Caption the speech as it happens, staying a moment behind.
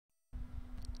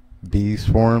Bee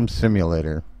Swarm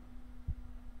Simulator.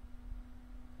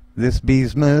 This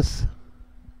Beesmas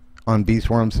on Bee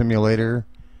Swarm Simulator,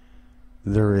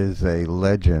 there is a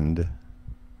legend,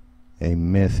 a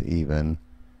myth even,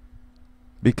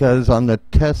 because on the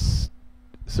test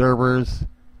servers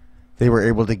they were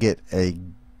able to get a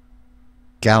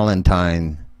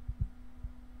Galentine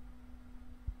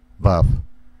buff.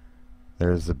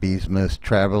 There's the Beesmas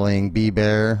traveling bee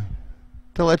bear.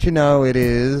 To let you know, it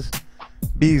is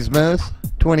Beesmas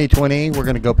 2020. We're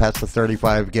going to go past the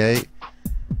 35 gate,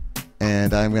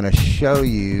 and I'm going to show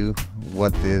you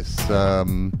what this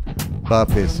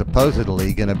buff is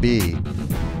supposedly going to be.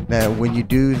 Now, when you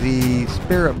do the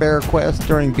Spirit Bear quest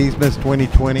during Beesmas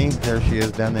 2020, there she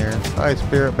is down there. Hi,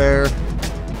 Spirit Bear.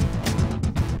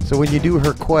 So when you do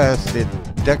her quest, it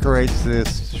decorates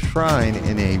this shrine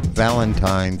in a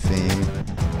Valentine theme,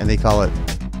 and they call it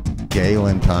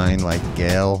Galentine, like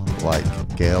gale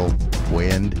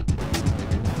wind.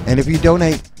 And if you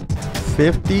donate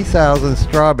 50,000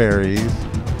 strawberries,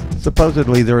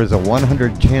 supposedly there is a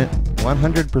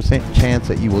 100% chance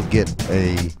that you will get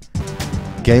a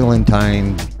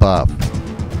Galentine buff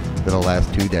that'll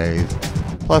last 2 days,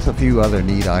 plus a few other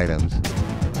neat items.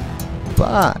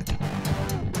 But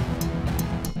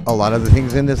a lot of the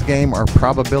things in this game are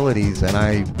probabilities, and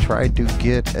I tried to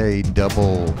get a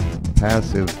double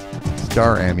passive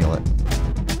star amulet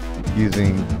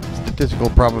using statistical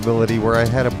probability where I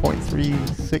had a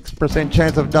 0.36%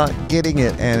 chance of not getting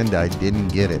it, and I didn't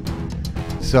get it.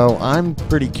 So I'm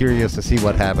pretty curious to see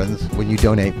what happens when you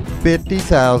donate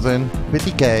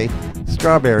 50K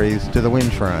strawberries to the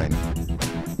Wind Shrine.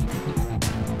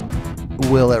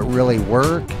 Will it really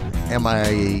work? Am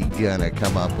I gonna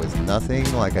come up with nothing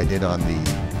like I did on the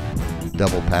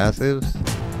double passives?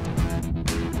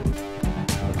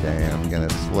 Okay, I'm gonna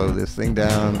slow this thing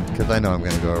down because I know I'm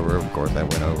gonna go over. Of course I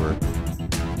went over.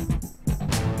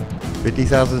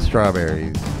 50,000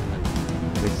 strawberries.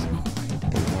 It's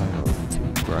to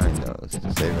grind those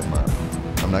to save them up.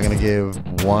 I'm not gonna give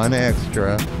one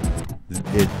extra.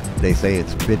 They say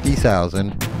it's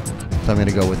 50,000. So I'm going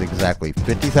to go with exactly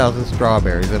 50,000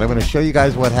 strawberries, and I'm going to show you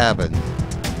guys what happens.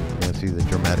 You're going to see the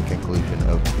dramatic conclusion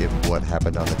of what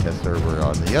happened on the test server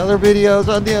on the other videos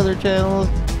on the other channels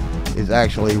is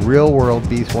actually real-world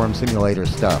Bee Swarm Simulator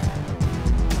stuff.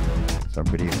 So I'm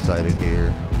pretty excited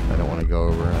here. I don't want to go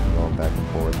over. I'm going back and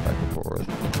forth,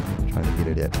 trying to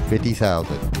get it at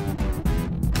 50,000.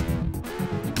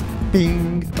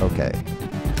 Bing! Okay.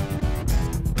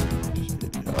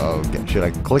 Okay. Should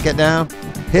I click it now?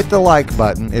 Hit the like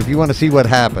button if you want to see what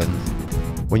happens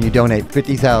when you donate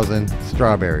 50,000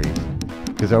 strawberries.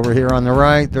 Because over here on the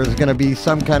right, there's going to be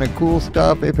some kind of cool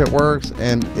stuff if it works,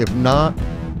 and if not,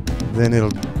 then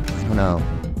it'll, I don't know.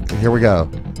 Here we go.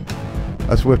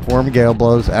 A swift warm gale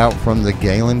blows out from the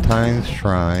Galentine's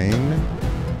shrine.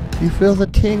 You feel the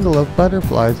tingle of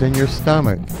butterflies in your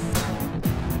stomach.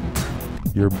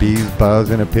 Your bees buzz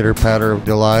in a pitter-patter of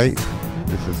delight.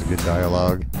 This is a good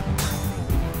dialogue.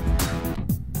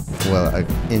 Well,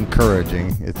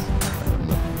 encouraging. It's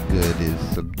good is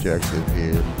subjective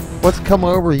here. What's come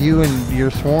over you and your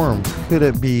swarm? Could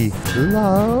it be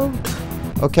love?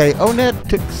 Okay, Onet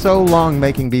took so long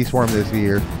making Bee Swarm this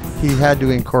year, he had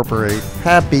to incorporate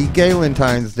Happy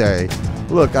Galentine's Day.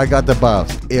 Look, I got the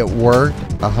buffs. It worked.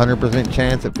 100%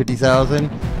 chance at 50,000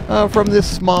 from this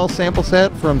small sample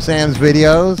set from Sam's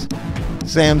videos.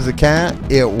 Sam's the cat.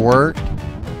 It worked.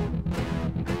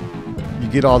 You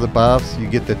get all the buffs. You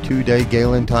get the 2-day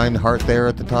Galentine heart there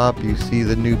at the top. You see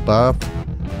the new buff.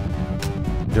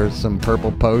 There's some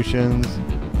purple potions.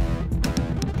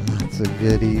 Lots of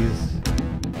goodies.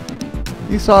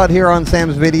 You saw it here on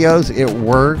Sam's videos. It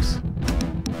works.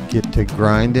 Get to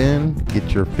grinding.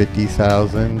 Get your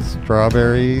 50,000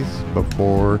 strawberries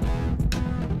before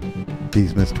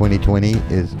Beesmas 2020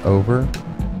 is over.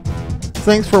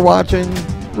 Thanks for watching.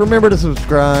 Remember to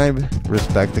subscribe,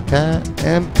 respect the cat,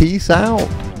 and peace out.